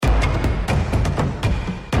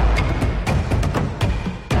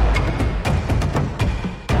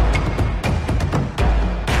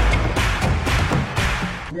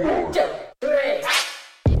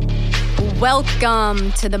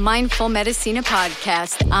Welcome to the Mindful Medicina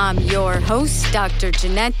podcast. I'm your host, Dr.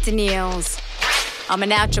 Jeanette Daniels. I'm a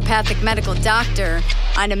naturopathic medical doctor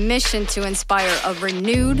on a mission to inspire a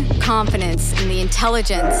renewed confidence in the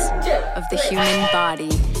intelligence of the human body.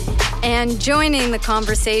 And joining the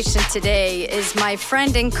conversation today is my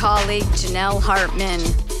friend and colleague, Janelle Hartman,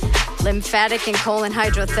 lymphatic and colon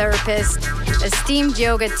hydrotherapist, esteemed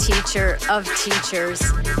yoga teacher of teachers,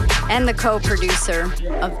 and the co-producer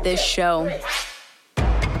of this show.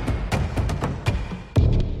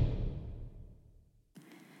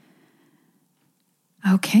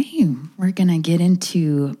 Okay, we're going to get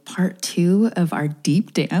into part 2 of our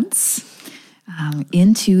deep dance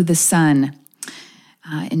into the sun.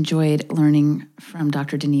 Enjoyed learning from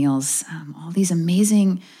Dr. Daniels all these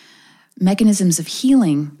amazing mechanisms of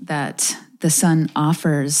healing that the sun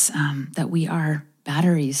offers, that we are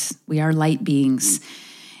batteries, we are light beings.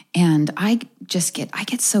 And I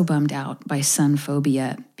get so bummed out by sun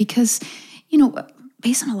phobia because,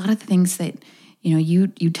 based on a lot of the things that,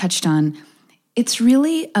 you touched on, it's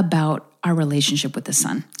really about our relationship with the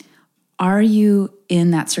sun. Are you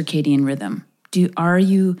in that circadian rhythm? Are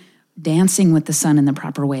you dancing with the sun in the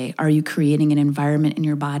proper way? Are you creating an environment in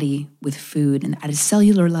your body with food and at a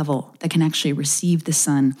cellular level that can actually receive the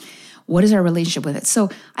sun? What is our relationship with it? So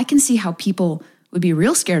I can see how people would be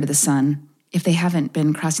real scared of the sun if they haven't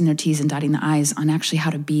been crossing their T's and dotting the I's on actually how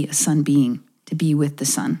to be a sun being, to be with the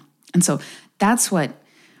sun. And so that's what,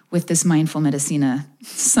 with this Mindful Medicina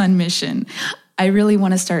sun mission, I really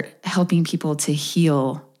want to start helping people to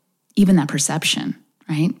heal even that perception,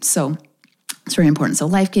 right? So it's very important. So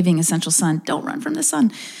life-giving, essential sun, don't run from the sun.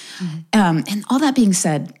 Mm-hmm. And all that being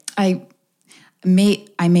said, I may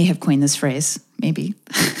have coined this phrase, maybe.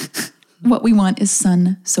 What we want is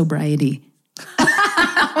sun sobriety.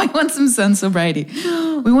 We want some sun sobriety.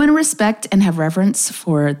 We want to respect and have reverence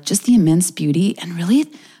for just the immense beauty and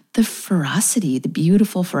really the ferocity, the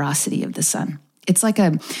beautiful ferocity of the sun. It's like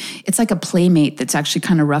a playmate that's actually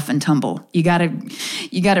kind of rough and tumble. You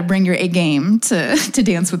gotta bring your A game to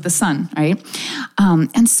dance with the sun, right?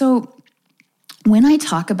 And so when I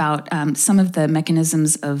talk about some of the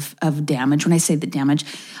mechanisms of damage, when I say the damage,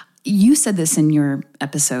 you said this in your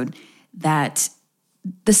episode that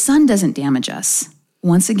the sun doesn't damage us.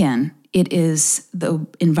 Once again, it is the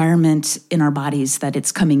environment in our bodies that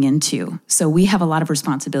it's coming into. So we have a lot of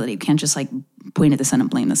responsibility. We can't just point at the sun and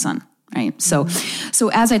blame the sun. Right. So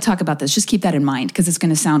as I talk about this, just keep that in mind because it's going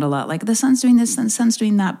to sound a lot like the sun's doing this and the sun's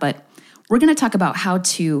doing that. But we're going to talk about how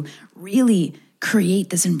to really create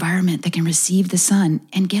this environment that can receive the sun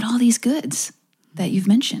and get all these goods that you've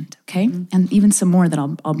mentioned. Okay. Mm-hmm. And even some more that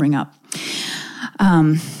I'll bring up.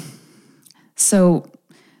 So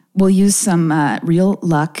we'll use some real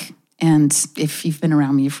luck. And if you've been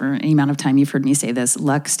around me for any amount of time, you've heard me say this.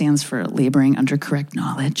 Luck stands for laboring under correct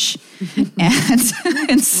knowledge.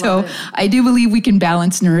 and so I do believe we can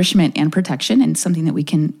balance nourishment and protection, and something that we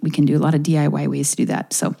can do a lot of DIY ways to do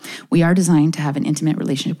that. So we are designed to have an intimate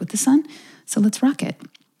relationship with the sun. So let's rock it.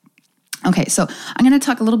 Okay, so I'm going to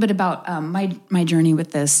talk a little bit about my journey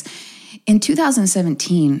with this. In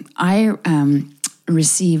 2017, I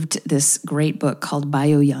received this great book called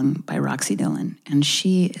Bio Young by Roxy Dillon. And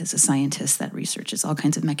she is a scientist that researches all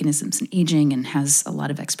kinds of mechanisms in aging and has a lot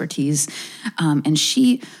of expertise. And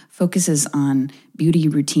she focuses on beauty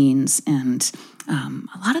routines and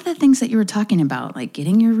a lot of the things that you were talking about, like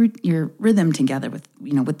getting your rhythm together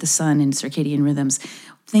with the sun and circadian rhythms,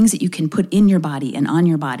 things that you can put in your body and on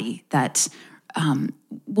your body that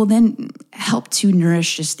will then help to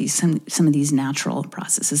nourish just some of these natural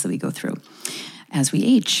processes that we go through as we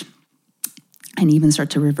age and even start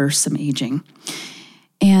to reverse some aging.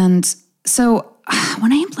 And so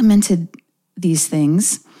when I implemented these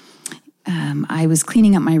things, I was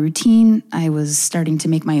cleaning up my routine. I was starting to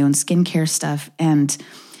make my own skincare stuff. And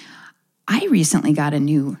I recently got a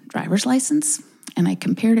new driver's license, and I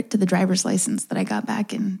compared it to the driver's license that I got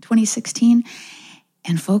back in 2016.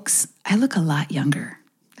 And folks, I look a lot younger.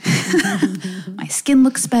 My skin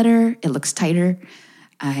looks better. It looks tighter.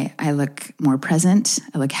 I look more present,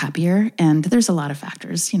 I look happier, and there's a lot of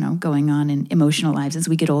factors, going on in emotional lives. As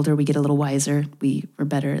we get older, we get a little wiser, we're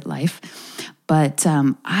better at life. But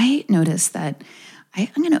I noticed that I'm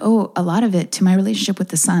going to owe a lot of it to my relationship with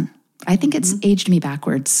the sun. I think it's aged me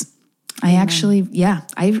backwards. I actually,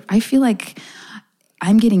 I feel like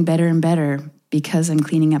I'm getting better and better because I'm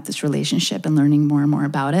cleaning up this relationship and learning more and more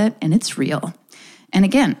about it, and it's real. And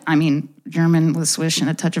again, German with Swiss and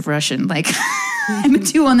a touch of Russian, I'm a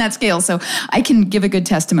 2 on that scale, so I can give a good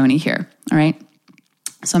testimony here, all right?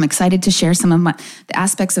 So I'm excited to share some of the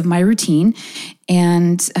aspects of my routine,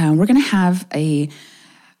 and we're going to have a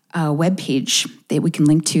webpage that we can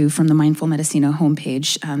link to from the Mindful Medicina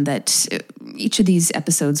homepage, that each of these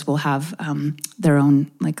episodes will have their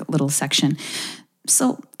own like little section.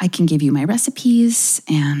 So I can give you my recipes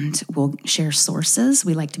and we'll share sources.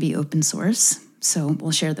 We like to be open source. So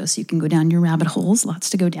we'll share those so you can go down your rabbit holes, lots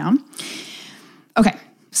to go down. Okay,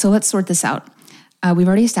 so let's sort this out. We've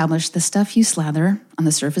already established the stuff you slather on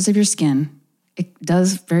the surface of your skin, it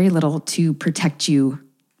does very little to protect you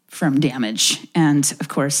from damage. And of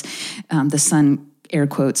course, the sun, air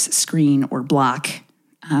quotes, screen or block,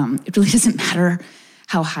 it really doesn't matter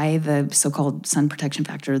how high the so-called sun protection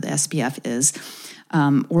factor, the SPF is,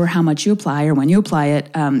 or how much you apply or when you apply it.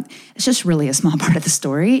 It's just really a small part of the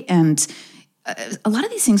story. And a lot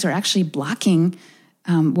of these things are actually blocking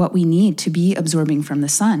what we need to be absorbing from the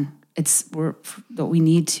sun. It's what we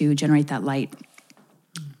need to generate that light.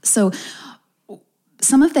 So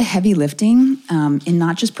some of the heavy lifting in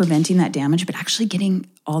not just preventing that damage, but actually getting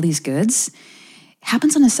all these goods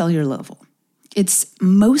happens on a cellular level. It's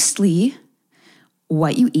mostly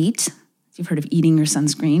what you eat. You've heard of eating your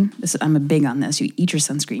sunscreen. I'm a big on this. You eat your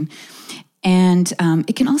sunscreen. And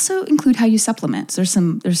it can also include how you supplement. So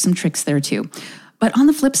there's some tricks there too. But on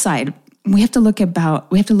the flip side, we have to look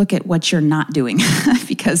at what you're not doing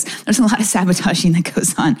because there's a lot of sabotaging that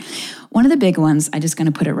goes on. One of the big ones, I'm just going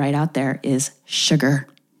to put it right out there, is sugar.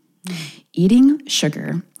 Eating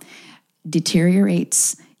sugar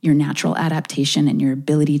deteriorates your natural adaptation and your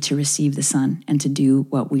ability to receive the sun and to do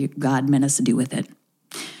what God meant us to do with it.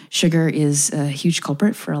 Sugar is a huge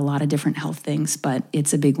culprit for a lot of different health things, but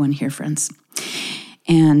it's a big one here, friends.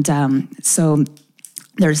 And so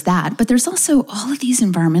there's that, but there's also all of these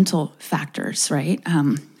environmental factors, right?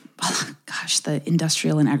 The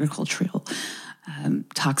industrial and agricultural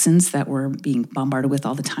toxins that we're being bombarded with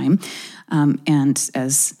all the time. And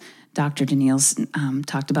as Dr. Daniels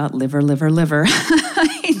talked about, liver.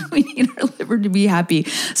 We need our liver to be happy.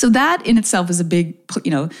 So that in itself is a big,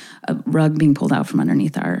 a rug being pulled out from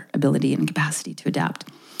underneath our ability and capacity to adapt.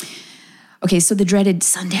 Okay, so the dreaded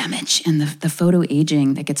sun damage and the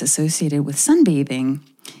photoaging that gets associated with sunbathing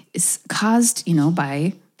is caused,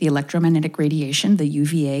 by the electromagnetic radiation, the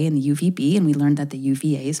UVA and the UVB, and we learned that the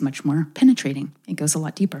UVA is much more penetrating. It goes a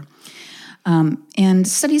lot deeper. And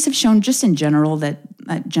studies have shown just in general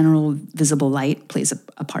that general visible light plays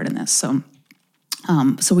a part in this. So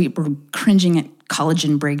we're cringing at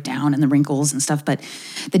collagen breakdown and the wrinkles and stuff, but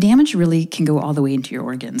the damage really can go all the way into your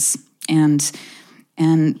organs.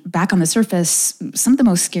 And back on the surface, some of the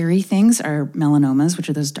most scary things are melanomas, which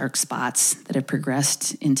are those dark spots that have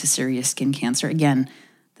progressed into serious skin cancer. Again,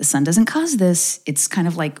 the sun doesn't cause this. It's kind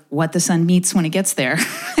of like what the sun meets when it gets there.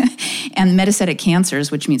 And metastatic cancers,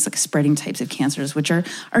 which means like spreading types of cancers, which are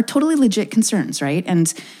totally legit concerns, right?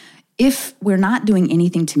 And if we're not doing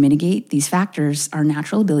anything to mitigate these factors, our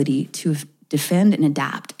natural ability to defend and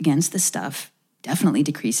adapt against this stuff definitely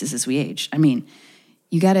decreases as we age. I mean,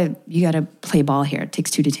 you gotta play ball here. It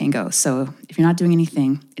takes two to tango. So if you're not doing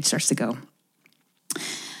anything, it starts to go.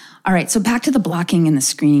 All right, so back to the blocking and the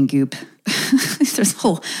screening goop. There's a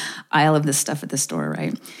whole aisle of this stuff at the store,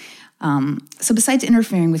 right? So besides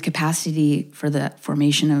interfering with capacity for the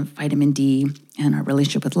formation of vitamin D and our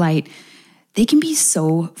relationship with light, they can be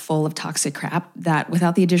so full of toxic crap that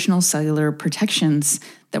without the additional cellular protections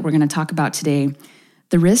that we're going to talk about today,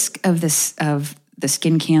 the risk of the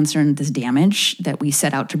skin cancer and this damage that we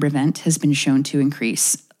set out to prevent has been shown to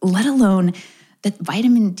increase, let alone that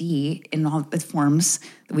vitamin D in all the forms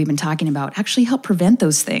that we've been talking about actually help prevent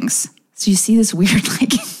those things. So you see this weird,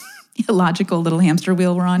 illogical little hamster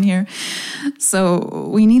wheel we're on here. So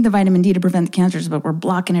we need the vitamin D to prevent the cancers, but we're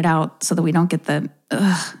blocking it out so that we don't get all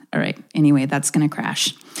right. Anyway, that's going to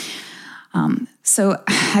crash. So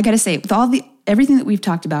I got to say, with everything that we've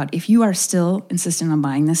talked about, if you are still insistent on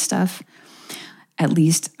buying this stuff, at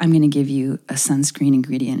least I'm going to give you a sunscreen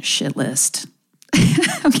ingredient shit list.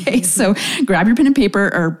 Okay, so grab your pen and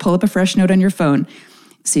paper or pull up a fresh note on your phone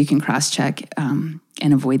so you can cross-check and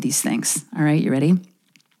avoid these things. All right, you ready?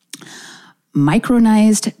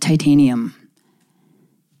 Micronized titanium,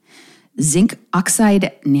 zinc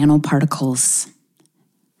oxide nanoparticles,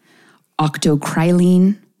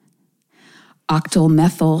 octocrylene,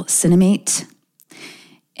 octylmethyl cinnamate,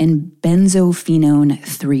 and benzophenone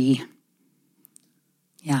 3.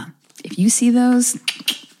 Yeah, if you see those,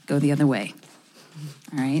 go the other way.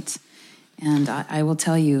 All right, and I will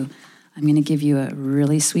tell you, I'm going to give you a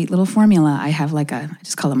really sweet little formula. I have I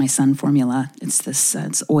just call it my sun formula. It's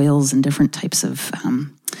it's oils and different types of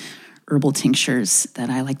herbal tinctures that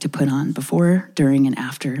I like to put on before, during, and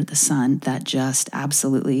after the sun that just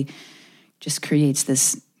absolutely just creates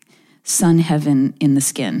this sun heaven in the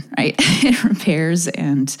skin, right? It repairs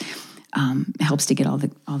and helps to get all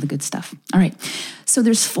the good stuff. All right. So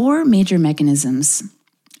there's 4 major mechanisms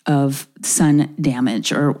of sun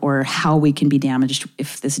damage or how we can be damaged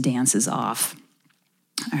if this dance is off.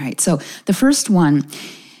 All right. So the first one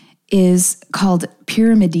is called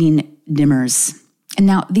pyrimidine dimers. And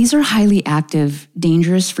now these are highly active,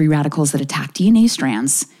 dangerous free radicals that attack DNA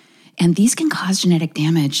strands. And these can cause genetic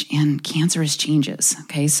damage and cancerous changes.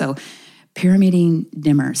 Okay. So pyrimidine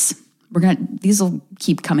dimers. These will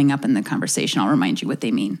keep coming up in the conversation. I'll remind you what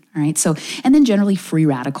they mean. All right. So, and then generally free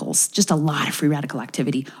radicals, just a lot of free radical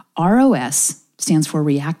activity. ROS stands for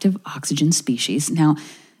reactive oxygen species. Now,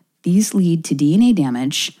 these lead to DNA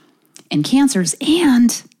damage and cancers,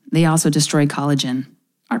 and they also destroy collagen,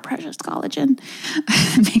 our precious collagen.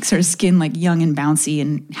 It makes our skin like young and bouncy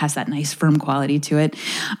and has that nice firm quality to it.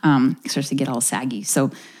 It starts to get all saggy.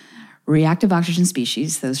 So reactive oxygen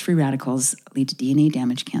species, those free radicals, lead to DNA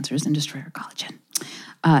damage, cancers, and destroy our collagen.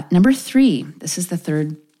 Number 3, this is the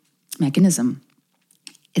third mechanism.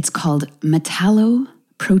 It's called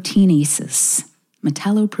metalloproteinases.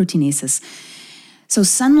 Metalloproteinases. So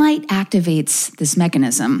sunlight activates this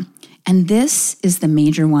mechanism, and this is the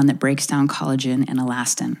major one that breaks down collagen and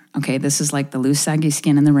elastin. Okay, this is like the loose, saggy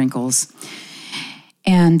skin and the wrinkles.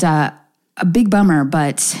 And a big bummer,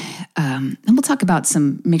 but then we'll talk about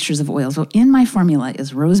some mixtures of oils. So in my formula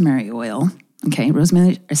is rosemary oil. Okay,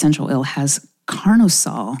 rosemary essential oil has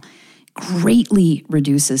carnosol, greatly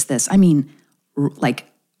reduces this. I mean, like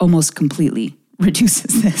almost completely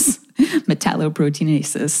reduces this.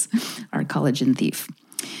 Metalloproteinases, our collagen thief.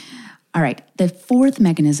 All right, the 4th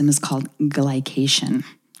mechanism is called glycation.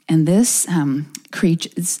 And this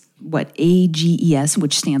creates what AGES,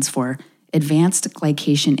 which stands for advanced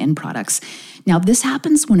glycation end products. Now, this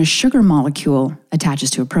happens when a sugar molecule attaches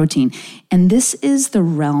to a protein. And this is the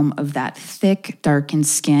realm of that thick, darkened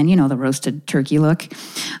skin, you know, the roasted turkey look.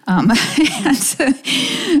 And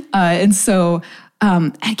so,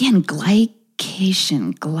 again,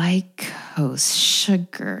 glycation, glycose,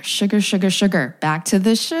 sugar. Back to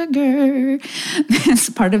the sugar. It's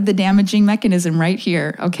part of the damaging mechanism right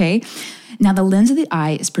here, okay? Now, the lens of the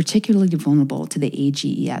eye is particularly vulnerable to the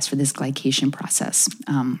AGES for this glycation process.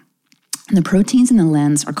 And the proteins in the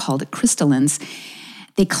lens are called crystallins.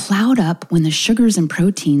 They cloud up when the sugars and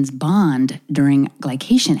proteins bond during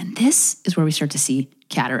glycation, and this is where we start to see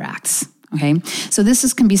cataracts. Okay, so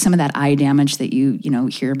this can be some of that eye damage that you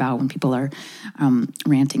hear about when people are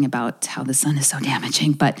ranting about how the sun is so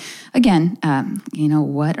damaging. But again,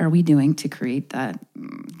 what are we doing to create that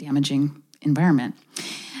damaging environment?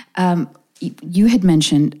 You had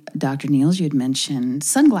mentioned, Dr. Niels, you had mentioned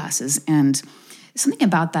sunglasses, and something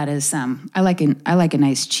about that is I like a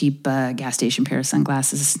nice cheap gas station pair of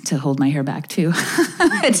sunglasses to hold my hair back too.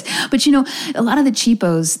 But a lot of the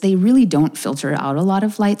cheapos, they really don't filter out a lot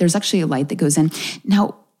of light. There's actually a light that goes in.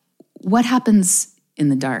 Now, what happens in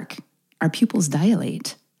the dark? Our pupils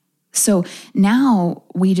dilate. So now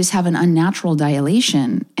we just have an unnatural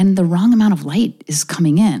dilation, and the wrong amount of light is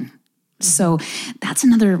coming in. So that's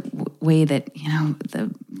another way that,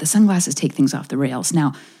 the sunglasses take things off the rails.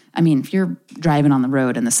 Now, I mean, if you're driving on the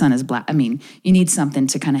road and the sun is black, I mean, you need something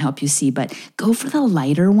to kind of help you see, but go for the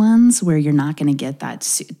lighter ones where you're not going to get that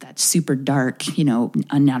super dark,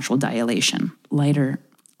 unnatural dilation. Lighter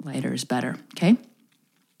is better, okay?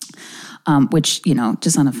 Which,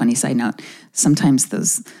 just on a funny side note, sometimes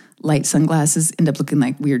those light sunglasses end up looking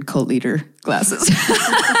like weird cult leader glasses.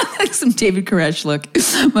 Like some David Koresh look.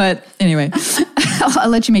 But anyway, I'll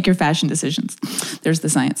let you make your fashion decisions. There's the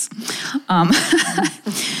science.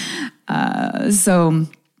 So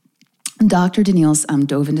Dr. Daniels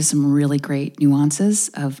dove into some really great nuances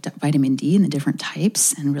of vitamin D and the different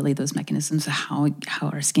types and really those mechanisms of how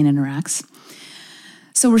our skin interacts.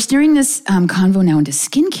 So we're steering this convo now into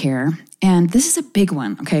skincare, and this is a big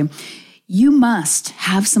one, okay? You must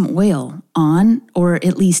have some oil on or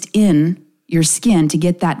at least in your skin to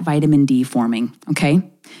get that vitamin D forming, okay?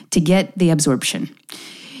 To get the absorption.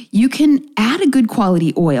 You can add a good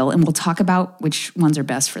quality oil, and we'll talk about which ones are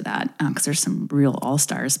best for that because there's some real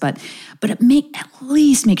all-stars, but at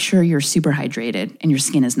least make sure you're super hydrated and your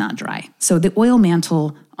skin is not dry. So the oil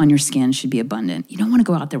mantle on your skin should be abundant. You don't want to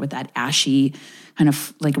go out there with that ashy, kind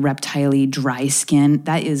of like reptile-y, dry skin.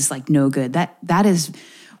 That is like no good. That is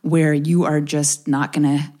where you are just not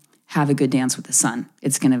going to have a good dance with the sun.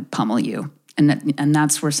 It's going to pummel you. And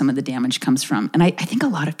that's where some of the damage comes from. And I think a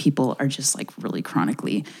lot of people are just like really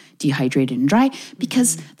chronically dehydrated and dry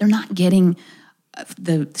because they're not getting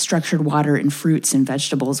the structured water in fruits and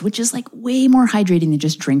vegetables, which is like way more hydrating than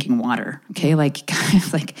just drinking water. Okay, like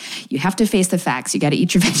you have to face the facts. You got to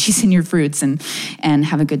eat your veggies and your fruits and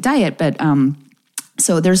have a good diet. But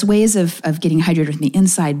so there's ways of getting hydrated from the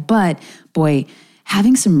inside. But boy,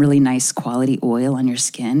 having some really nice quality oil on your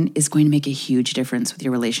skin is going to make a huge difference with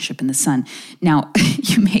your relationship in the sun. Now,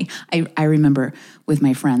 I remember with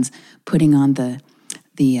my friends putting on the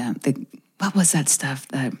what was that stuff?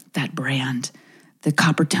 That brand. The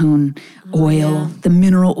copper tone oil, the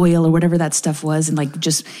mineral oil, or whatever that stuff was. And like,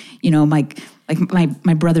 just,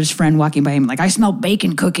 my brother's friend walking by him, like, I smell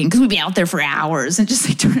bacon cooking, because we'd be out there for hours and just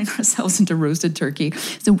like turning ourselves into roasted turkey.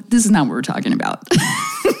 So this is not what we're talking about.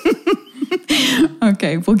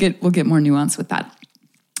 Okay, we'll get more nuance with that.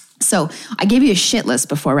 So I gave you a shit list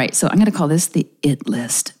before, right? So I'm going to call this the it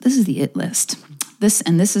list. This is the it list. This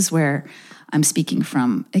is where I'm speaking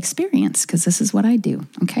from experience, because this is what I do,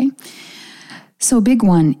 okay? So a big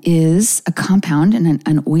one is a compound, and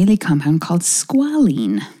an oily compound called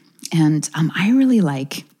squalene. And I really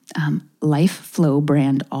like Life Flow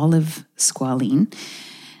brand olive squalene.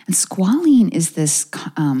 And squalene is this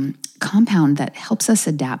compound that helps us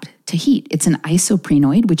adapt to heat. It's an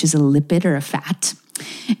isoprenoid, which is a lipid or a fat.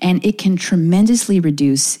 And it can tremendously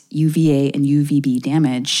reduce UVA and UVB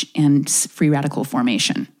damage and free radical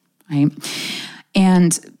formation, right?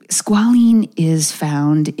 And squalene is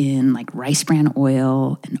found in like rice bran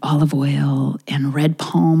oil and olive oil and red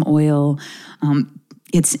palm oil.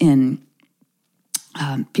 It's in,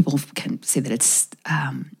 people can say that it's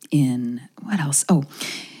in, what else? Oh,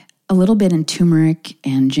 a little bit in turmeric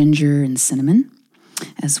and ginger and cinnamon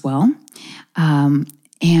as well.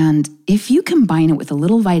 And if you combine it with a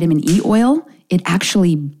little vitamin E oil, it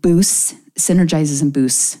actually synergizes and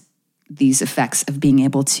boosts these effects of being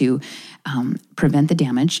able to prevent the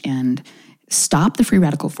damage and stop the free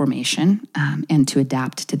radical formation and to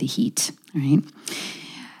adapt to the heat, all right?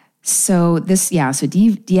 So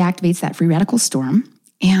deactivates that free radical storm.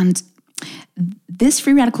 And this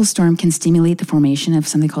free radical storm can stimulate the formation of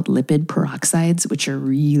something called lipid peroxides, which are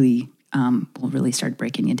will really start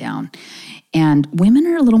breaking you down. And women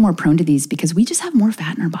are a little more prone to these because we just have more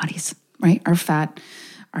fat in our bodies, right? Our fat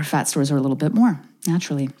stores are a little bit more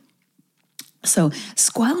naturally. So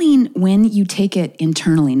squalene, when you take it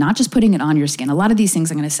internally, not just putting it on your skin, a lot of these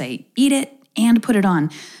things I'm going to say, eat it and put it on.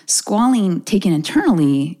 Squalene taken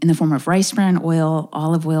internally in the form of rice bran oil,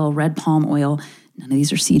 olive oil, red palm oil. None of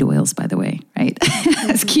these are seed oils, by the way, right?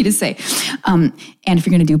 That's key to say. And if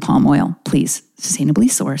you're going to do palm oil, please, sustainably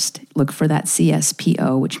sourced. Look for that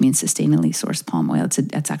CSPO, which means sustainably sourced palm oil.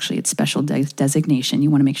 That's actually its special designation.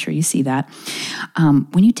 You want to make sure you see that.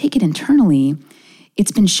 When you take it internally,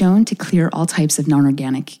 it's been shown to clear all types of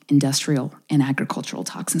non-organic, industrial, and agricultural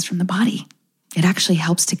toxins from the body. It actually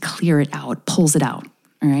helps to clear it out, pulls it out,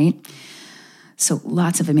 all right? So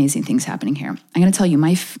lots of amazing things happening here. I'm going to tell you,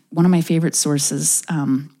 one of my favorite sources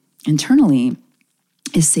internally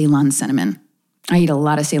is Ceylon cinnamon. I eat a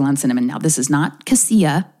lot of Ceylon cinnamon. Now, this is not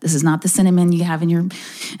cassia. This is not the cinnamon you have in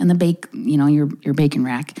your bacon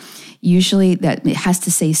rack. Usually, that it has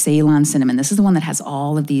to say Ceylon cinnamon. This is the one that has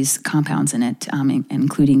all of these compounds in it,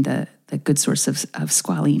 including the good source of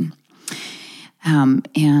squalene.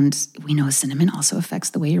 And we know cinnamon also affects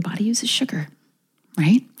the way your body uses sugar,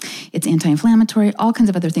 right? It's anti-inflammatory, all kinds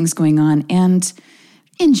of other things going on. And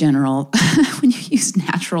in general, when you use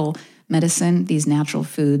natural medicine, these natural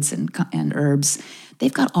foods and herbs,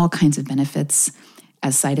 they've got all kinds of benefits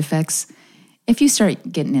as side effects. If you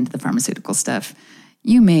start getting into the pharmaceutical stuff,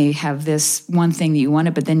 you may have this one thing that you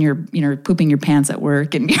wanted, but then you're pooping your pants at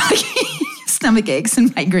work and you're like stomach aches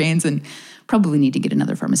and migraines, and probably need to get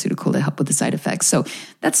another pharmaceutical to help with the side effects. So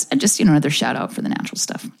that's just another shout out for the natural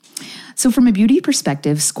stuff. So from a beauty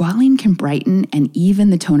perspective, squalene can brighten and even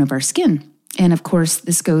the tone of our skin. And of course,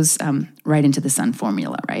 this goes right into the sun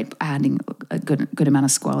formula, right? Adding a good amount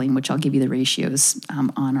of squalene, which I'll give you the ratios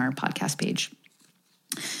on our podcast page.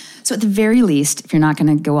 So at the very least, if you're not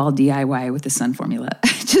going to go all DIY with the sun formula,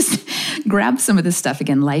 just grab some of this stuff.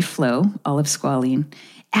 Again, Life Flow, olive squalene.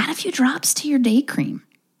 Add a few drops to your day cream.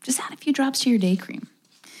 Just add a few drops to your day cream.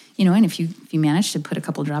 And if you manage to put a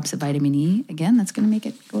couple drops of vitamin E, again, that's going to make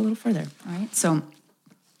it go a little further, all right? So I'm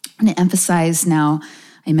going to emphasize now,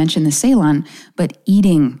 I mentioned the Ceylon, but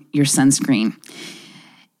eating your sunscreen.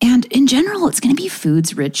 And in general, it's going to be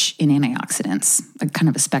foods rich in antioxidants, a kind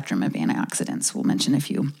of a spectrum of antioxidants. We'll mention a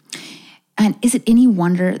few. And is it any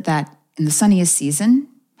wonder that in the sunniest season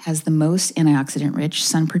has the most antioxidant-rich,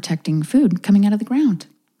 sun-protecting food coming out of the ground?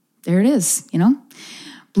 There it is,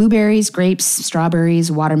 Blueberries, grapes, strawberries,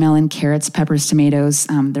 watermelon, carrots, peppers, tomatoes.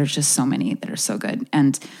 There's just so many that are so good.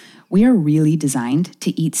 And We are really designed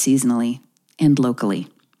to eat seasonally and locally.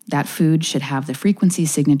 That food should have the frequency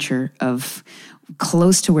signature of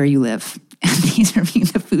close to where you live. And these are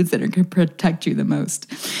the foods that are going to protect you the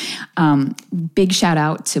most. Big shout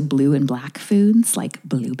out to blue and black foods like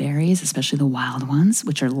blueberries, especially the wild ones,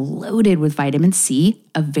 which are loaded with vitamin C,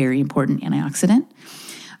 a very important antioxidant,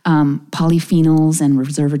 polyphenols and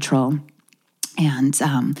resveratrol. And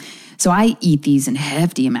so I eat these in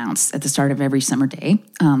hefty amounts at the start of every summer day.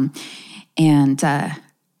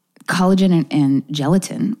 Collagen and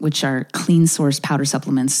gelatin, which are clean source powder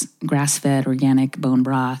supplements, grass-fed, organic, bone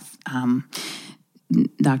broth.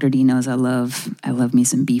 Dr. D knows I love me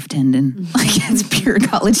some beef tendon. Like it's pure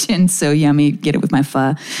collagen, so yummy. Get it with my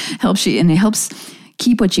pho. It helps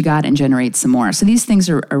keep what you got and generate some more. So these things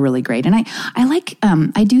are really great. And I like,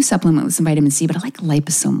 I do supplement with some vitamin C, but I like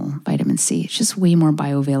liposomal vitamin C. It's just way more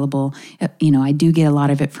bioavailable. I do get a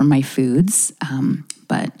lot of it from my foods,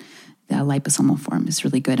 but the liposomal form is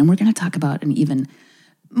really good. And we're going to talk about an even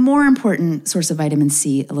more important source of vitamin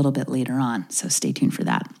C a little bit later on. So stay tuned for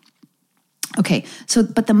that. Okay,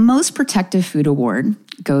 but the most protective food award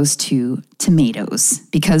goes to tomatoes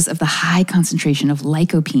because of the high concentration of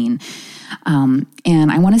lycopene.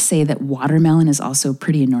 And I want to say that watermelon is also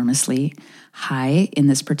pretty enormously high in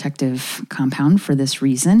this protective compound for this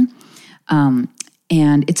reason.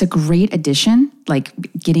 And it's a great addition, like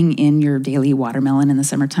getting in your daily watermelon in the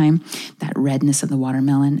summertime, that redness of the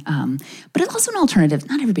watermelon. But it's also an alternative.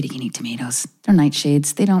 Not everybody can eat tomatoes. They're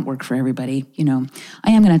nightshades. They don't work for everybody.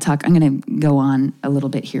 I'm going to go on a little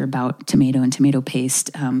bit here about tomato and tomato paste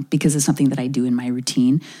because it's something that I do in my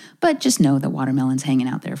routine. But just know that watermelon's hanging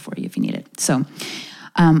out there for you if you need it. So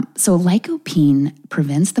lycopene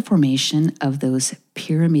prevents the formation of those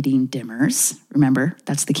pyrimidine dimers. Remember,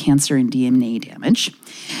 that's the cancer and DNA damage.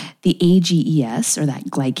 The AGEs, or that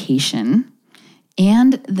glycation,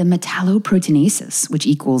 and the metalloproteinases, which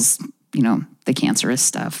equals, the cancerous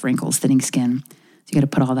stuff, wrinkles, thinning skin. So you got to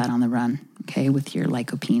put all that on the run, okay, with your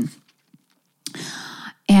lycopene.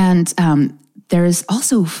 And there's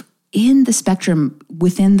also in the spectrum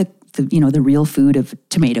within the real food of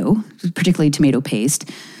tomato, particularly tomato paste,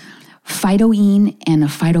 phytoene and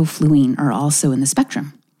phytofluene are also in the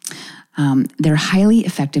spectrum. They're highly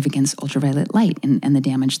effective against ultraviolet light and the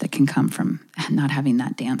damage that can come from not having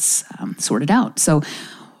that dance sorted out. So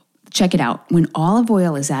check it out. When olive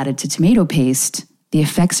oil is added to tomato paste, the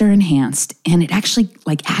effects are enhanced and it actually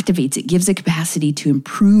activates. It gives it capacity to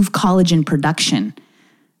improve collagen production.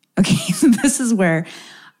 Okay, so this is where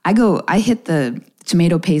I hit the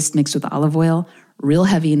tomato paste mixed with olive oil real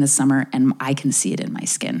heavy in the summer, and I can see it in my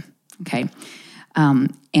skin, okay?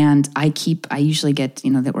 And I usually get,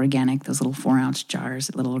 the organic, those little 4-ounce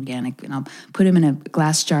jars, little organic, and I'll put them in a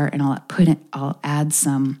glass jar, and I'll add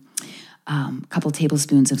some, couple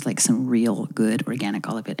tablespoons of some real good organic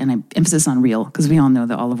olive oil. And I emphasis on real, because we all know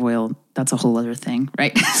that olive oil, that's a whole other thing,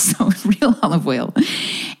 right? So real olive oil.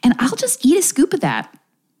 And I'll just eat a scoop of that.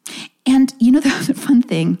 And the fun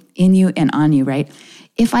thing in you and on you, right?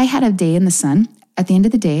 If I had a day in the sun, at the end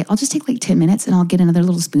of the day, I'll just take 10 minutes and I'll get another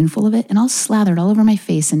little spoonful of it and I'll slather it all over my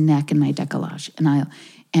face and neck and my décollage.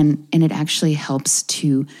 And it actually helps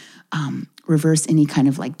to reverse any kind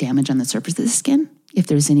of damage on the surface of the skin. If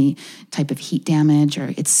there's any type of heat damage,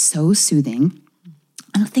 or it's so soothing.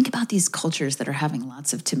 And think about these cultures that are having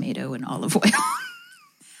lots of tomato and olive oil.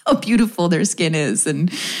 How beautiful their skin is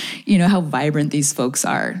and, how vibrant these folks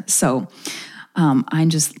are. So I'm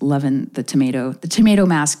just loving the tomato. The tomato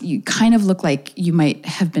mask, you kind of look like you might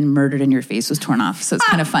have been murdered and your face was torn off. So it's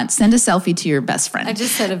kind of fun. Send a selfie to your best friend. I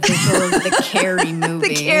just had a visual of the Carrie movie.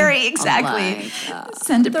 The Carrie, exactly.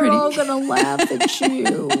 Send a pretty... They're all going to laugh at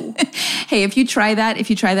you. Hey, if you try that,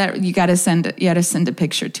 you got to send a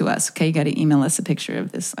picture to us, okay? You got to email us a picture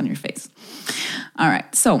of this on your face. All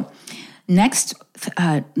right. So next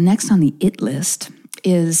on the IT list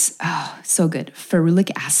is, so good, ferulic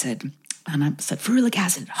acid. And I said, ferulic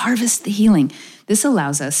acid, harvest the healing. This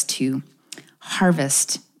allows us to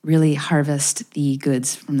really harvest the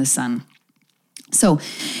goods from the sun. So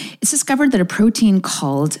it's discovered that a protein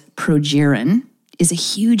called progerin is a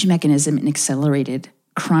huge mechanism in accelerated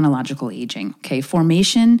chronological aging. Okay,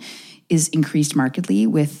 formation is increased markedly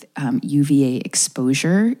with UVA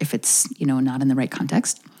exposure if it's, not in the right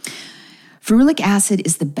context. Ferulic acid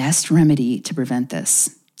is the best remedy to prevent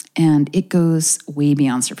this. And it goes way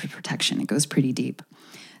beyond surface protection. It goes pretty deep.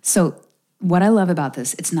 So what I love about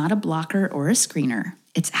this, it's not a blocker or a screener.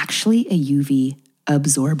 It's actually a UV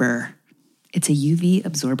absorber. It's a UV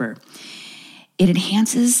absorber. It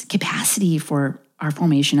enhances capacity for our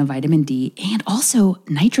formation of vitamin D and also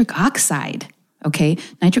nitric oxide. Okay,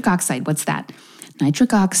 nitric oxide, what's that?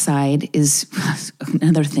 Nitric oxide is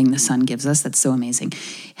another thing the sun gives us that's so amazing.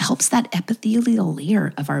 It helps that epithelial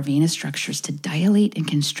layer of our venous structures to dilate and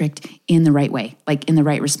constrict in the right way, like in the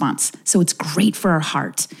right response. So it's great for our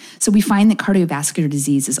heart. So we find that cardiovascular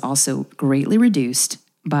disease is also greatly reduced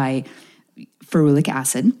by ferulic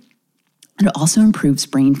acid. And it also improves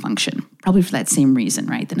brain function, probably for that same reason,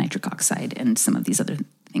 right? The nitric oxide and some of these other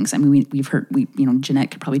things. I mean, we've heard, Jeanette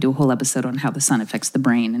could probably do a whole episode on how the sun affects the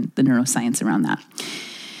brain and the neuroscience around that.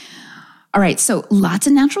 All right, so lots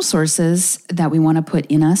of natural sources that we want to put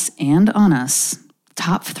in us and on us.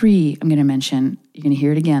 Top 3, I'm going to mention, you're going to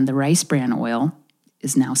hear it again, the rice bran oil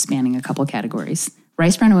is now spanning a couple categories.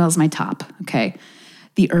 Rice bran oil is my top, okay?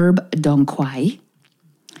 The herb dong quai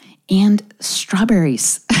and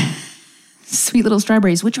strawberries. Sweet little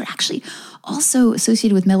strawberries, which are actually also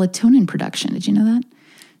associated with melatonin production. Did you know that?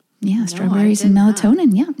 Yeah, strawberries and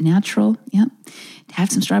melatonin. Not. Yeah, natural. Yeah.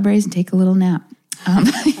 Have some strawberries and take a little nap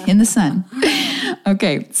in the sun.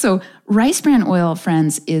 Okay, so rice bran oil,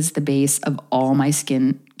 friends, is the base of all my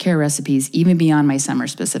skin care recipes, even beyond my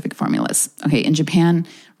summer-specific formulas. Okay, in Japan,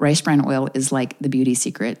 rice bran oil is like the beauty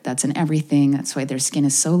secret. That's in everything. That's why their skin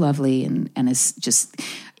is so lovely and is just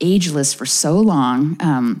ageless for so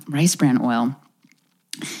long, rice bran oil.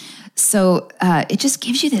 So it just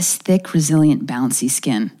gives you this thick, resilient, bouncy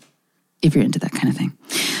skin, if you're into that kind of thing.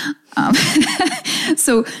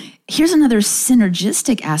 So here's another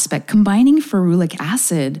synergistic aspect. Combining ferulic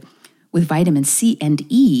acid with vitamin C and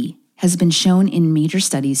E has been shown in major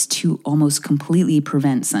studies to almost completely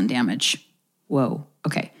prevent sun damage. Whoa,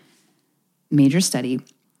 okay. Major study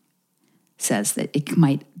says that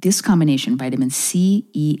this combination, vitamin C,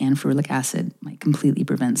 E, and ferulic acid, might completely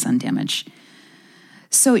prevent sun damage.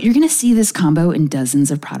 So you're going to see this combo in dozens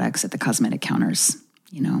of products at the cosmetic counters,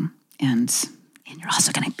 and you're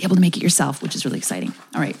also going to be able to make it yourself, which is really exciting.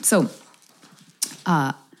 All right, so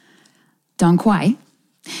dong quai,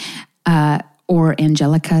 or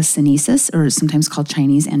Angelica sinensis, or sometimes called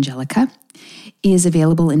Chinese Angelica, is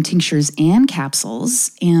available in tinctures and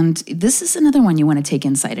capsules. And this is another one you want to take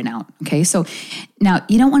inside and out. Okay, so now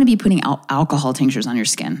you don't want to be putting alcohol tinctures on your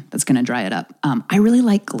skin. That's going to dry it up. I really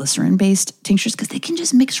like glycerin-based tinctures because they can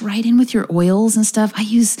just mix right in with your oils and stuff.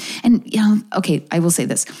 I will say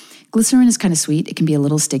this. Glycerin is kind of sweet. It can be a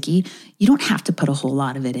little sticky. You don't have to put a whole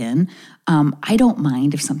lot of it in. I don't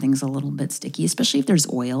mind if something's a little bit sticky, especially if there's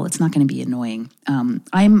oil. It's not going to be annoying.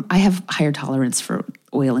 I have higher tolerance for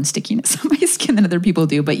oil and stickiness on my skin than other people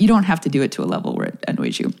do, but you don't have to do it to a level where it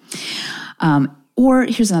annoys you. Or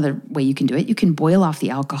here's another way you can do it. You can boil off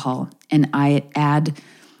the alcohol and add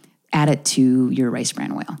it to your rice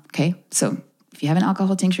bran oil. Okay, so if you have an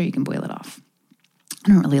alcohol tincture, you can boil it off. I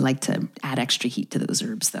don't really like to add extra heat to those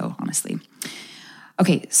herbs, though, honestly.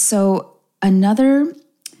 Okay, so another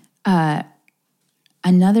progerin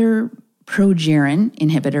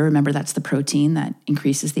inhibitor, remember that's the protein that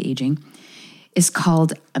increases the aging, is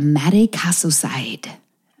called madecassoside.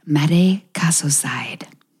 Madecassoside.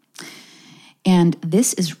 And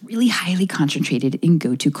this is really highly concentrated in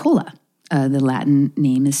gotu kola. The Latin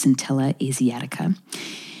name is Centella asiatica.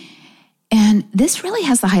 And this really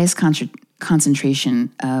has the highest concentration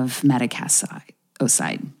of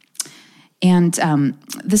madecassoside. And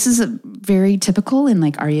this is very typical in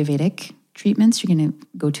like Ayurvedic treatments. You're going to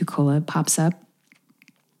gotu kola pops up.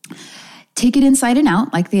 Take it inside and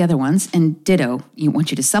out like the other ones, and ditto. You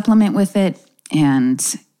want you to supplement with it and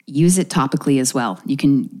use it topically as well. You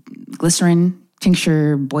can glycerin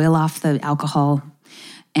tincture, boil off the alcohol,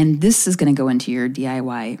 and this is going to go into your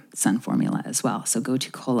DIY sun formula as well. So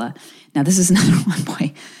gotu kola. Now this is another one,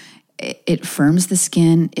 boy. It firms the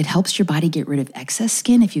skin. It helps your body get rid of excess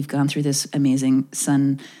skin if you've gone through this amazing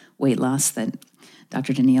sun weight loss that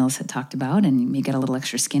Dr. Daniels had talked about, and you may get a little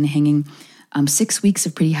extra skin hanging. 6 weeks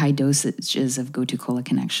of pretty high dosages of gotu kola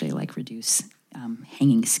can actually reduce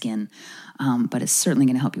hanging skin, but it's certainly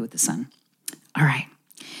going to help you with the sun. All right.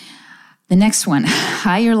 The next one,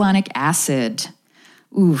 hyaluronic acid.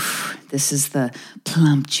 Oof, this is the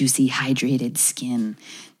plump, juicy, hydrated skin.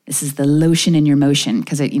 This is the lotion in your motion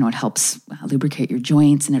because it helps lubricate your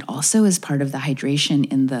joints, and it also is part of the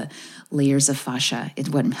hydration in the layers of fascia. It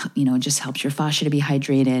just helps your fascia to be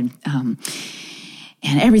hydrated,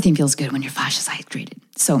 and everything feels good when your fascia is hydrated.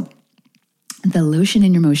 So the lotion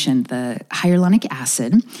in your motion, the hyaluronic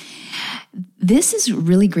acid, this is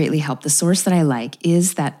really greatly helped. The source that I like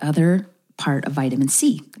is that other part of vitamin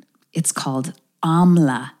C. It's called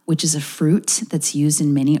amla, which is a fruit that's used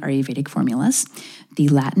in many Ayurvedic formulas. The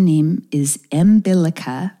Latin name is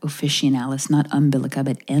Umbilica officinalis, not umbilica,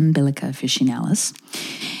 but Umbilica officinalis,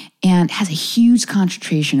 and has a huge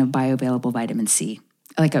concentration of bioavailable vitamin C.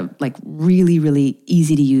 like really, really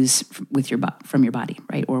easy to use from your body,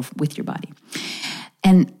 right? Or with your body.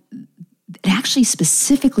 And it actually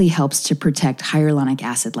specifically helps to protect hyaluronic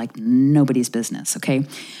acid like nobody's business, okay?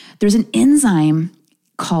 There's an enzyme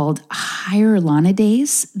called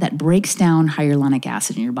hyaluronidase that breaks down hyaluronic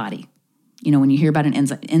acid in your body. You know, when you hear about an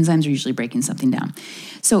enzyme, enzymes are usually breaking something down.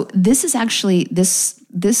 So this is actually, this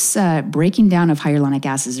breaking down of hyaluronic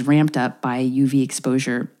acid is ramped up by UV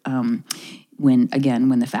exposure when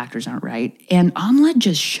the factors aren't right. And Amla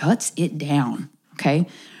just shuts it down, okay?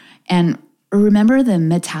 And remember the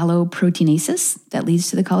metalloproteinases that leads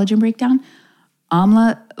to the collagen breakdown?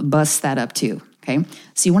 Amla busts that up too, okay?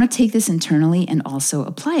 So you want to take this internally and also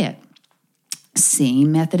apply it.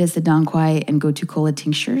 Same method as the Dong Quai and Gotu Kola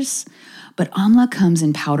tinctures, but Amla comes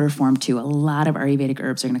in powder form too. A lot of Ayurvedic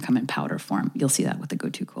herbs are going to come in powder form. You'll see that with the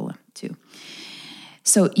Gotu Kola too.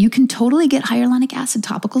 So you can totally get hyaluronic acid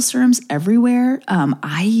topical serums everywhere.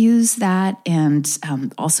 I use that and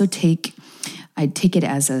also I take it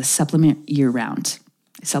as a supplement year-round.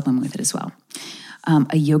 I supplement with it as well.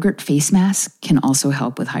 A yogurt face mask can also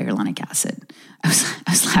help with hyaluronic acid. I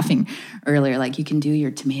was laughing earlier, like you can do your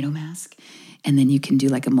tomato mask, and then you can do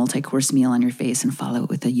like a multi-course meal on your face and follow it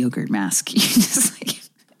with a yogurt mask. You just like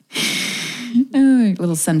a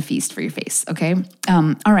little sun feast for your face, okay?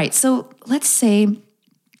 All right, so let's say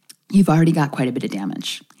you've already got quite a bit of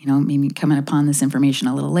damage. You know, maybe coming upon this information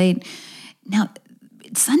a little late. Now,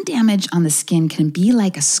 sun damage on the skin can be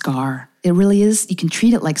like a scar. It really is. You can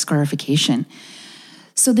treat it like scarification.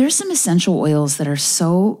 So there's some essential oils that are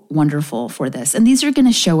so wonderful for this. And these are going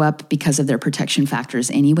to show up because of their protection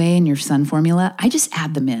factors anyway in your sun formula. I just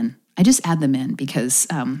add them in. Because,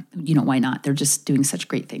 why not? They're just doing such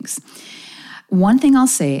great things. One thing I'll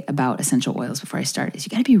say about essential oils before I start is you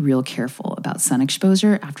got to be real careful about sun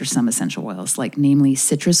exposure after some essential oils, like namely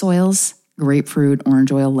citrus oils, grapefruit,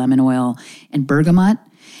 orange oil, lemon oil, and bergamot.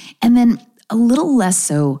 And then a little less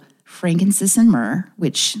so frankincense and myrrh,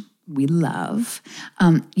 which we love.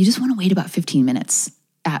 You just want to wait about 15 minutes.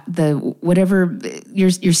 At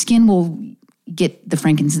your skin will get the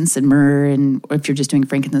frankincense and myrrh, and or if you're just doing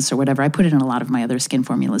frankincense or whatever, I put it in a lot of my other skin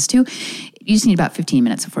formulas too. You just need about 15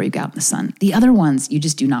 minutes before you go out in the sun. The other ones, you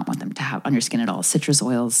just do not want them to have on your skin at all. Citrus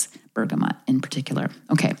oils, bergamot in particular.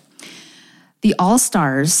 Okay. The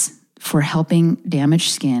all-stars for helping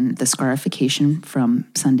damaged skin, the scarification from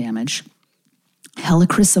sun damage,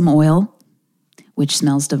 helichrysum oil, which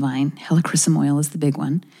smells divine. Helichrysum oil is the big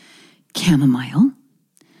one. Chamomile.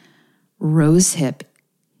 Rosehip,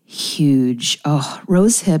 huge. Oh,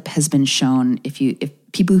 rosehip has been shown if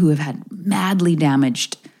people who have had madly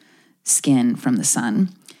damaged skin from the sun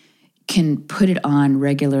can put it on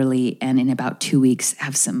regularly and in about 2 weeks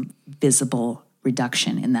have some visible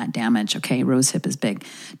reduction in that damage. Okay, rosehip is big.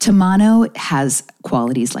 Tamano has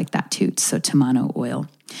qualities like that too. So tamano oil.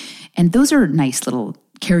 And those are nice little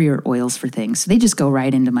carrier oils for things. So they just go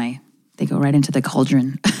right into the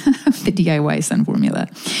cauldron of the DIY sun formula.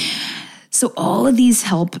 So all of these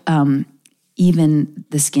help even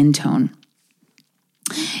the skin tone.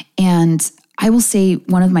 And I will say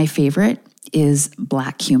one of my favorite is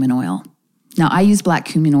black cumin oil. Now I use black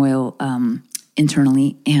cumin oil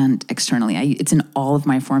internally and externally. It's in all of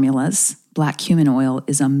my formulas. Black cumin oil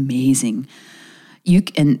is amazing.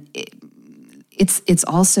 It's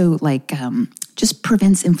also like just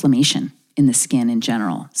prevents inflammation in the skin in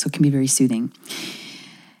general, so it can be very soothing.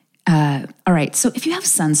 All right, so if you have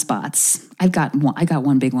sunspots, I got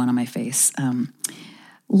one big one on my face.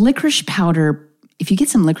 Licorice powder. If you get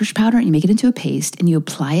some licorice powder and you make it into a paste and you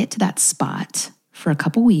apply it to that spot for a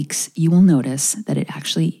couple weeks, you will notice that it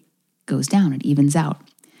actually goes down. It evens out.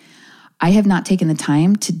 I have not taken the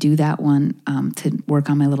time to do that one, to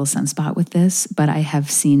work on my little sunspot with this, but I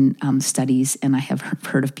have seen studies and I have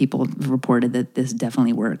heard of people who reported that this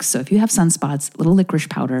definitely works. So if you have sunspots, little licorice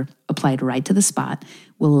powder applied right to the spot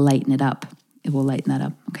will lighten it up. It will lighten that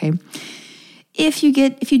up, okay? If you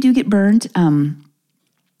do get burned,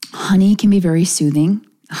 honey can be very soothing.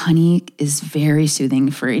 Honey is very soothing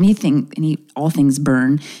for all things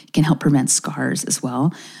burn. It can help prevent scars as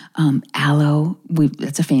well. Aloe,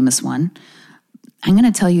 that's a famous one. I'm going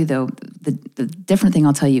to tell you though, the different thing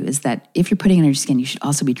I'll tell you is that if you're putting it on your skin, you should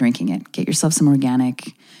also be drinking it. Get yourself some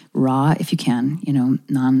organic, raw if you can,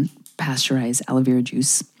 non-pasteurized aloe vera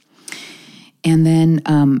juice. And then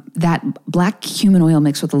that black cumin oil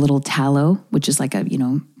mixed with a little tallow, which is like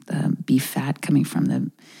the beef fat coming from the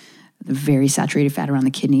very saturated fat around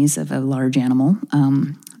the kidneys of a large animal.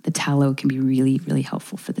 The tallow can be really, really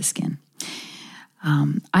helpful for the skin.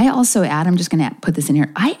 I also add, I'm just going to put this in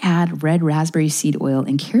here, I add red raspberry seed oil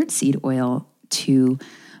and carrot seed oil to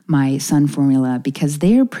my sun formula because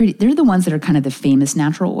they're the ones that are kind of the famous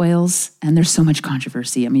natural oils, and there's so much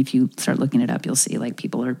controversy. I mean, if you start looking it up, you'll see like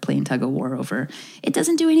people are playing tug of war over it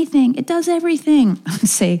doesn't do anything, it does everything.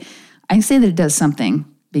 I say that it does something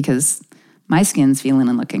because my skin's feeling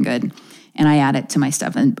and looking good, and I add it to my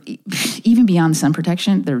stuff. And even beyond sun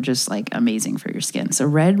protection, they're just like amazing for your skin. So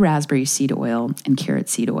red raspberry seed oil and carrot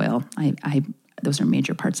seed oil, those are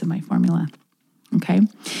major parts of my formula. Okay.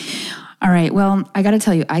 All right. Well, I got to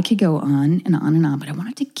tell you, I could go on and on and on, but I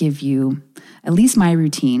wanted to give you at least my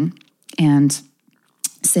routine and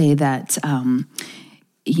say that,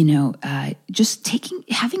 just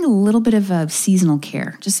having a little bit of a seasonal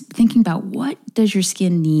care, just thinking about what does your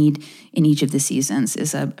skin need in each of the seasons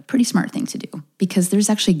is a pretty smart thing to do, because there's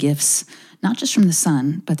actually gifts, not just from the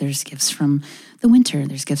sun, but there's gifts from the winter,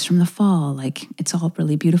 there's gifts from the fall. Like, it's all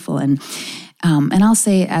really beautiful. And I'll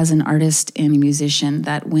say, as an artist and a musician,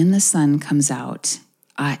 that when the sun comes out,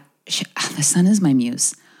 the sun is my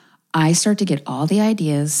muse. I start to get all the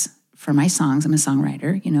ideas for my songs. I'm a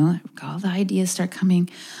songwriter, all the ideas start coming.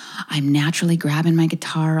 I'm naturally grabbing my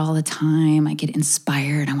guitar all the time. I get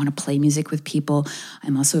inspired. I want to play music with people.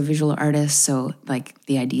 I'm also a visual artist. So like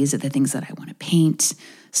the ideas of the things that I want to paint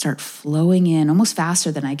start flowing in almost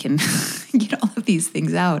faster than I can get all of these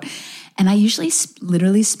things out. And I usually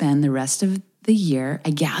literally spend the rest of the year, I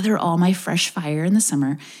gather all my fresh fire in the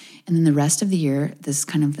summer. And then the rest of the year, this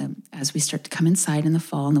kind of as we start to come inside in the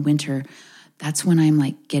fall and the winter, that's when I'm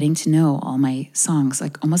like getting to know all my songs,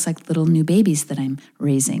 like almost like little new babies that I'm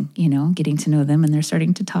raising, getting to know them, and they're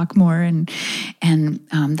starting to talk more. And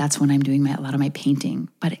that's when I'm doing a lot of my painting.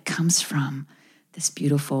 But it comes from this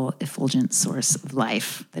beautiful, effulgent source of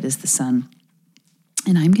life that is the sun.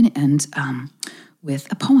 And I'm going to end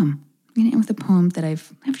with a poem. I'm going to end with a poem that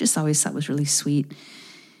I've just always thought was really sweet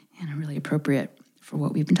and really appropriate for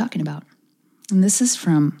what we've been talking about. And this is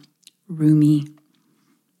from Rumi.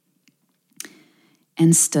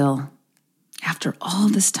 And still, after all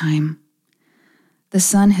this time, the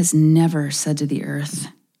sun has never said to the earth,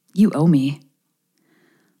 "You owe me."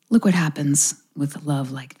 Look what happens with love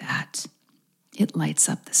like that. It lights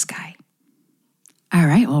up the sky. All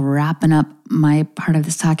right, well, wrapping up my part of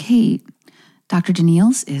this talk. Hey, Dr.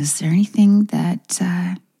 Daniels, is there anything that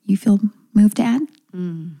you feel moved to add?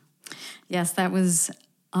 Yes, that was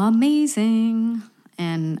amazing.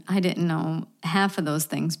 And I didn't know half of those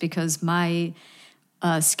things because my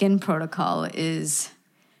skin protocol is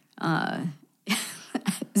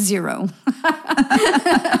 0.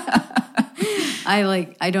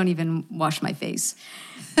 I don't even wash my face.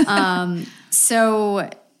 So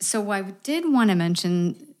I did want to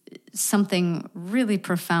mention something really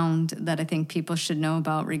profound that I think people should know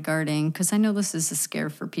about regarding, because I know this is a scare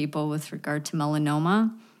for people with regard to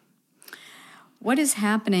melanoma. What is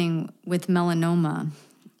happening with melanoma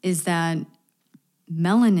is that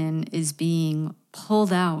melanin is being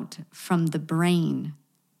pulled out from the brain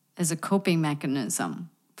as a coping mechanism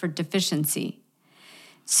for deficiency.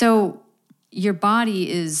 So your body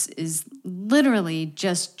is literally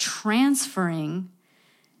just transferring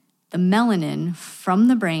the melanin from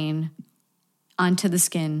the brain onto the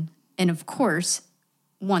skin. And of course,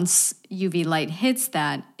 once UV light hits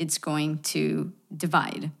that, it's going to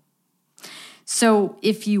divide. So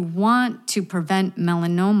if you want to prevent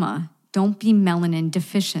melanoma, don't be melanin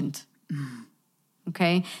deficient.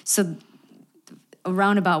 Okay? So a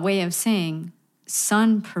roundabout way of saying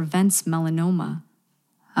sun prevents melanoma.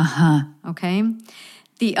 Okay?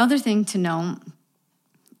 The other thing to know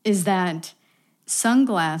is that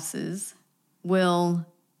sunglasses will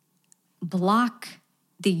block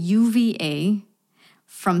the UVA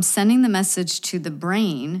from sending the message to the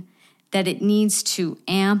brain that it needs to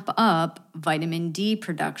amp up vitamin D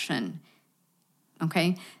production.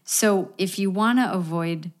 Okay? So if you want to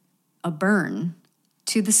avoid a burn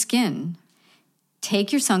to the skin,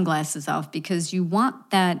 take your sunglasses off, because you want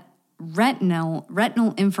that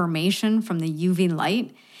retinal information from the UV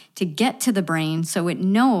light to get to the brain so it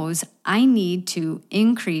knows I need to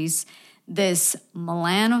increase this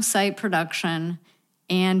melanocyte production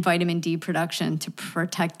and vitamin D production to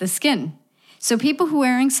protect the skin. So people who are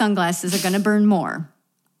wearing sunglasses are going to burn more.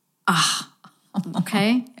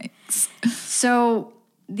 Okay? So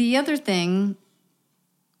the other thing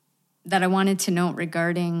that I wanted to note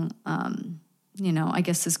regarding, I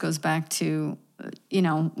guess this goes back to,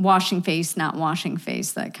 washing face, not washing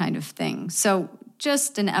face, that kind of thing. So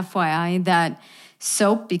just an FYI that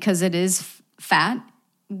soap, because it is fat,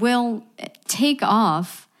 will take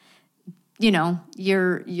off,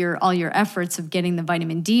 your all your efforts of getting the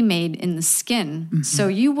vitamin D made in the skin. Mm-hmm. So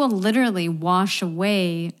you will literally wash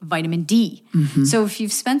away vitamin D. Mm-hmm. So if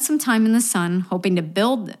you've spent some time in the sun hoping to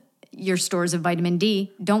build your stores of vitamin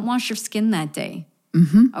D, don't wash your skin that day.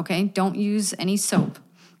 Okay? Don't use any soap.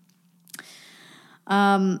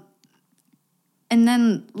 And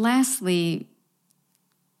then lastly,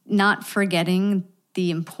 not forgetting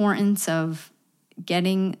the importance of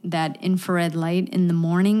getting that infrared light in the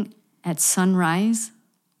morning at sunrise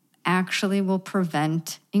actually will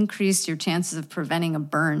increase your chances of preventing a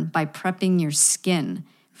burn by prepping your skin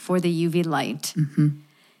for the UV light.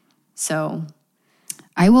 So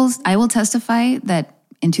I will testify that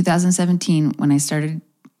in 2017, when I started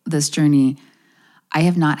this journey, I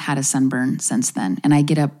have not had a sunburn since then. And I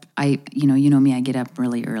get up, you know me, I get up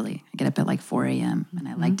really early. I get up at like 4 a.m. and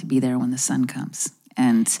I like to be there when the sun comes.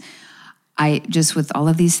 And I just, with all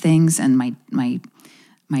of these things and my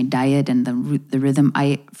diet and the rhythm,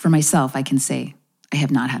 for myself, I can say I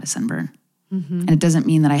have not had a sunburn. And it doesn't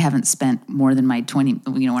mean that I haven't spent more than my 20,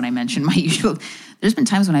 when I mentioned my usual, there's been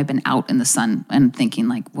times when I've been out in the sun and thinking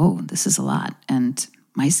like, whoa, this is a lot. And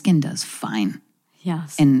my skin does fine.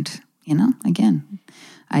 Yes. And, again,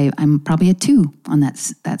 I'm probably a 2 on that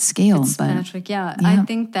scale. It's Patrick, yeah. I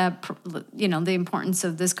think that, the importance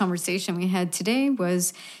of this conversation we had today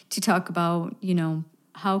was to talk about,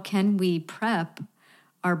 how can we prep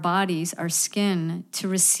our bodies, our skin, to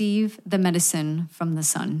receive the medicine from the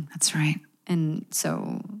sun. That's right. And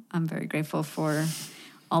so I'm very grateful for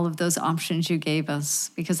all of those options you gave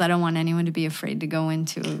us, because I don't want anyone to be afraid to go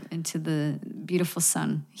into the beautiful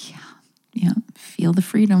sun. Yeah. Feel the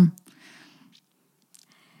freedom.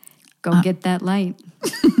 Go get that light.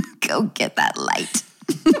 Go get that light.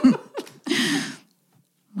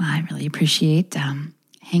 Well, I really appreciate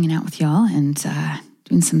hanging out with y'all and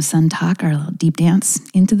doing some sun talk, our little deep dance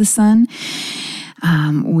into the sun.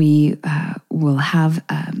 We will have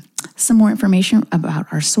some more information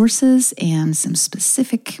about our sources and some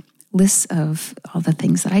specific lists of all the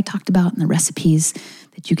things that I talked about and the recipes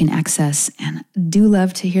that you can access. And do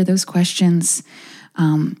love to hear those questions.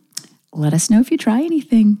 Let us know if you try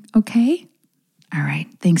anything, okay? All right.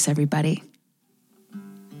 Thanks, everybody.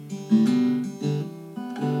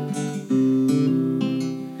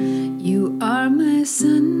 You are my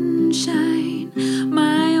sunshine,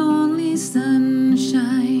 my only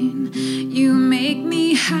sunshine. You make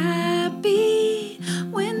me happy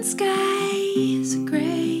when skies are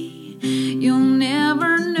gray. You'll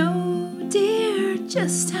never know, dear,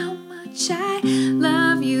 just how much I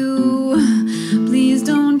love you. Please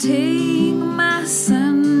don't take my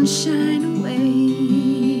sunshine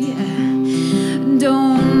away.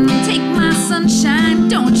 Don't take my sunshine,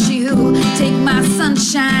 don't you? Take my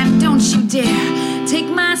sunshine, don't you dare take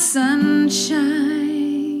my sunshine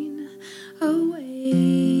away.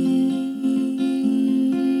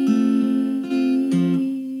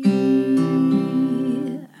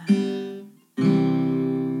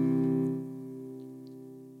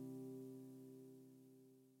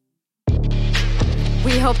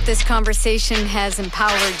 We hope this conversation has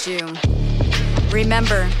empowered you.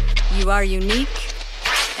 Remember, you are unique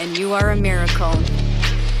and you are a miracle.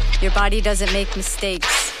 Your body doesn't make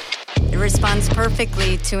mistakes. It responds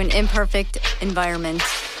perfectly to an imperfect environment.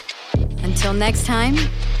 Until next time,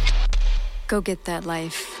 go get that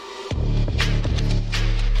life.